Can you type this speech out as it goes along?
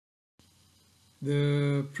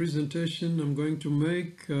The presentation I'm going to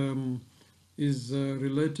make is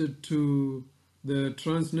related to the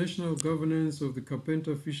transnational governance of the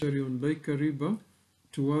Kapenta fishery on Lake Kariba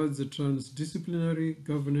towards the transdisciplinary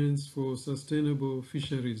governance for sustainable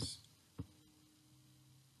fisheries.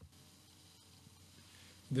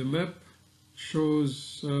 The map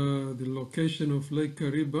shows the location of Lake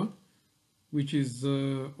Kariba, which is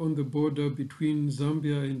on the border between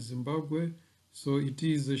Zambia and Zimbabwe. So it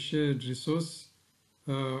is a shared resource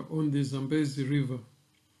on the Zambezi River.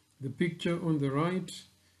 The picture on the right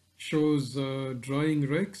shows drying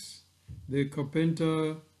wrecks. The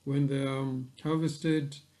Kapenta, when they are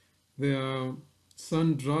harvested, they are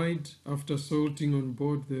sun-dried after salting on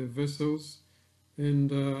board the vessels.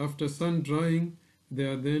 And after sun-drying, they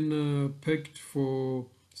are then packed for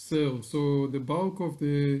sale. So the bulk of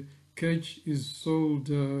the catch is sold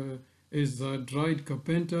as dried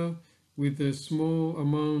Kapenta, with a small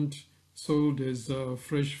amount sold as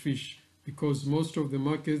fresh fish, because most of the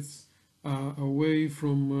markets are away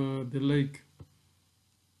from the lake.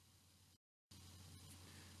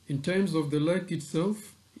 In terms of the lake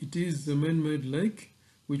itself, it is a man-made lake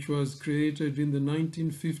which was created in the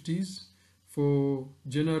 1950s for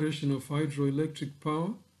generation of hydroelectric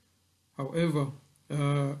power. However,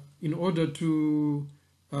 in order to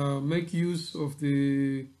make use of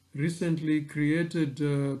the recently created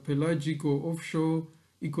pelagic or offshore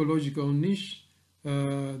ecological niche,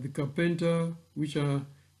 the Kapenta, which are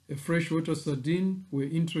a freshwater sardine, were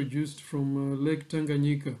introduced from Lake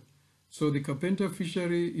Tanganyika. So the Kapenta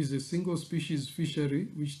fishery is a single species fishery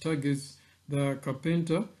which targets the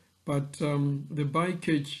Kapenta, but the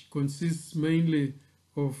bycatch consists mainly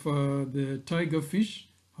of the tiger fish,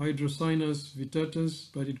 Hydrocynus vittatus,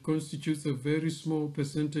 but it constitutes a very small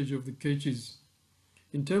percentage of the catches.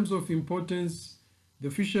 In terms of importance, the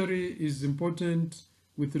fishery is important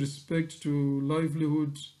with respect to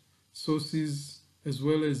livelihood sources as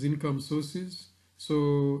well as income sources.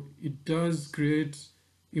 So it does create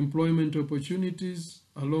employment opportunities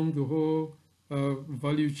along the whole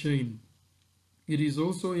value chain. It is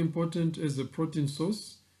also important as a protein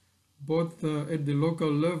source, both at the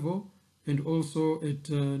local level and also at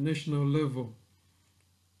national level.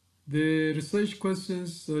 The research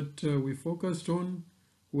questions that we focused on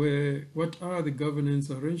were: what are the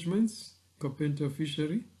governance arrangements, Kapenta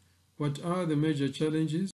fishery? What are the major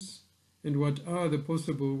challenges? And what are the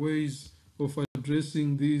possible ways of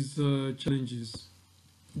addressing these challenges?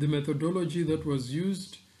 The methodology that was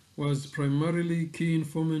used was primarily key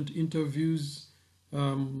informant interviews,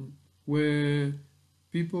 where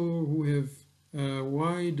people who have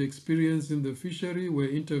wide experience in the fishery were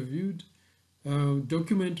interviewed.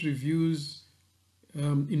 Document reviews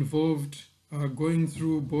involved going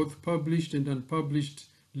through both published and unpublished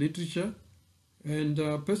literature, and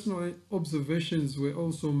personal observations were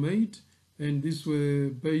also made, and these were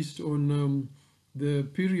based on the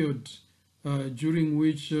period during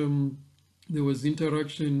which there was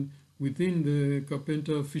interaction within the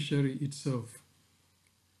Kapenta fishery itself.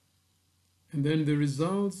 And then the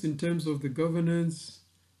results in terms of the governance,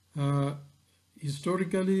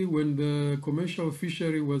 historically, when the commercial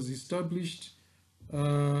fishery was established,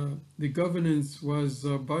 the governance was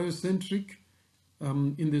biocentric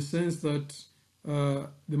in the sense that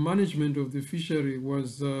the management of the fishery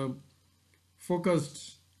was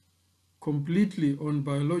focused completely on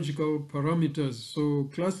biological parameters. So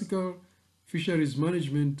classical fisheries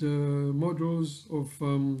management models of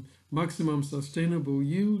maximum sustainable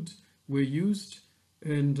yield were used,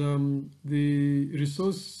 and the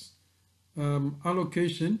resource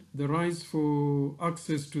allocation, the rights for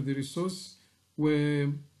access to the resource,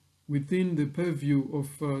 were within the purview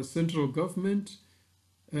of central government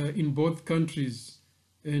in both countries,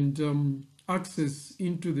 and access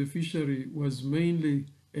into the fishery was mainly,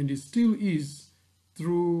 and it still is,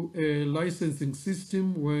 through a licensing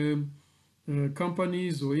system where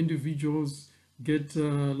companies or individuals get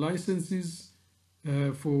licenses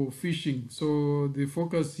for fishing. So the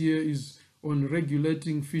focus here is on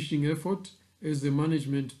regulating fishing effort as a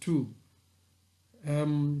management tool.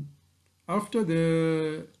 After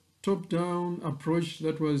the top-down approach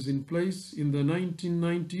that was in place in the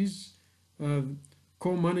 1990s,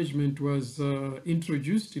 co-management was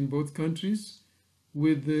introduced in both countries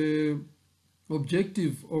with the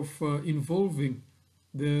objective of involving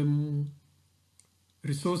the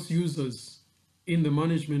resource users in the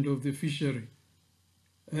management of the fishery.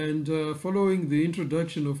 And following the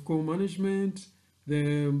introduction of co-management,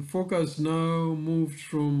 the focus now moved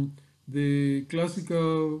from the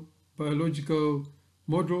classical biological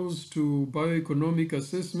models to bioeconomic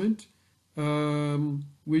assessment,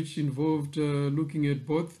 which involved looking at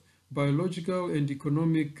both biological and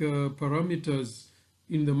economic parameters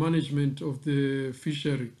in the management of the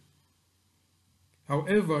fishery.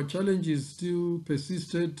 However, challenges still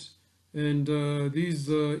persisted, and these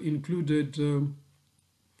included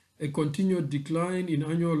a continued decline in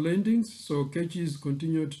annual landings, so catches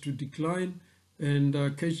continued to decline, and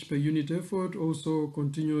catch per unit effort also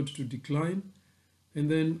continued to decline. And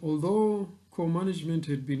then, although co-management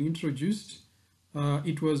had been introduced,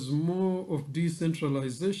 it was more of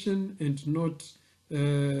decentralization and not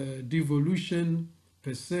devolution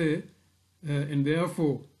per se, and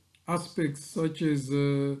therefore aspects such as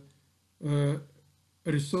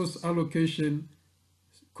resource allocation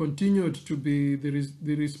continued to be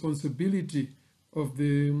the responsibility of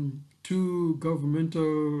the two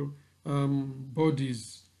governmental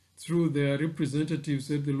bodies through their representatives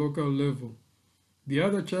at the local level. The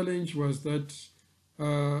other challenge was that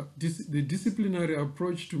the disciplinary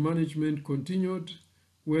approach to management continued,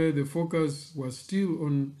 where the focus was still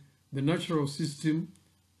on the natural system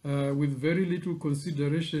with very little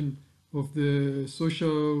consideration of the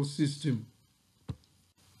social system.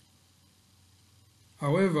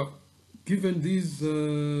 However, given these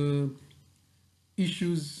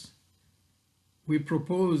issues, we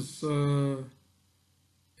propose a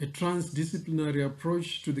transdisciplinary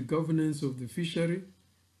approach to the governance of the fishery.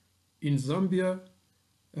 In Zambia,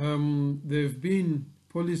 there have been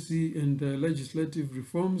policy and legislative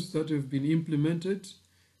reforms that have been implemented,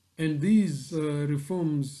 and these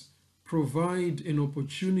reforms provide an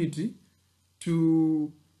opportunity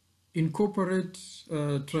to incorporate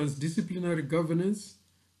transdisciplinary governance,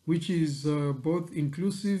 which is both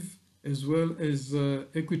inclusive as well as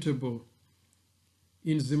equitable.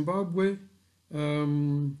 In Zimbabwe,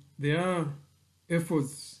 there are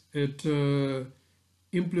efforts at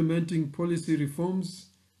implementing policy reforms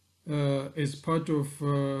as part of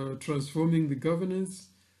transforming the governance.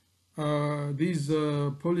 These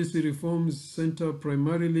policy reforms center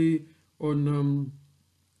primarily on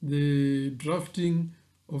the drafting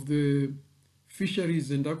of the fisheries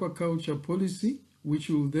and aquaculture policy, which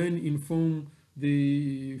will then inform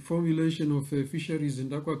the formulation of a fisheries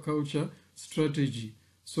and aquaculture strategy.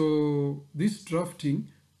 So this drafting,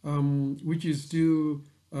 which is still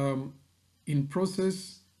in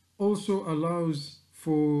process, also allows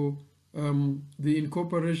for the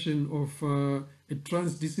incorporation of a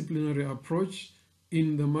transdisciplinary approach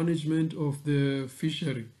in the management of the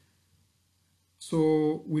fishery.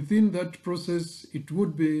 So within that process, it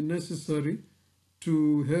would be necessary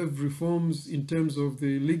to have reforms in terms of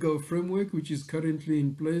the legal framework which is currently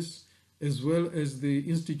in place, as well as the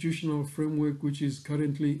institutional framework which is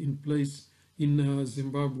currently in place in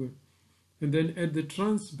Zimbabwe. And then at the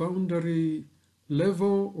transboundary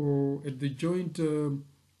level or at the joint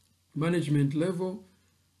management level,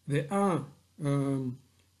 there are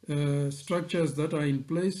structures that are in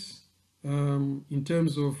place in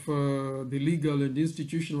terms of the legal and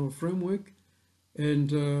institutional framework, and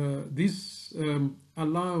this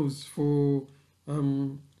allows for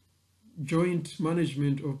joint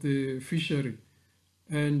management of the fishery.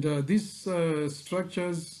 And these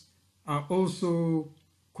structures are also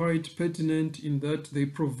quite pertinent in that they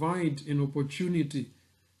provide an opportunity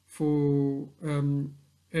for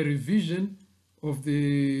a revision of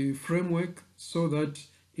the framework so that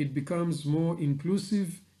it becomes more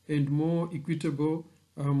inclusive and more equitable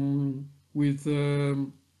with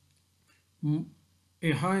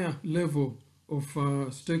a higher level of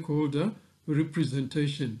stakeholder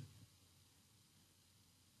representation.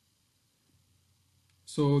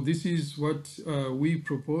 So this is what we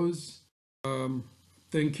propose.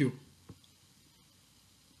 Thank you.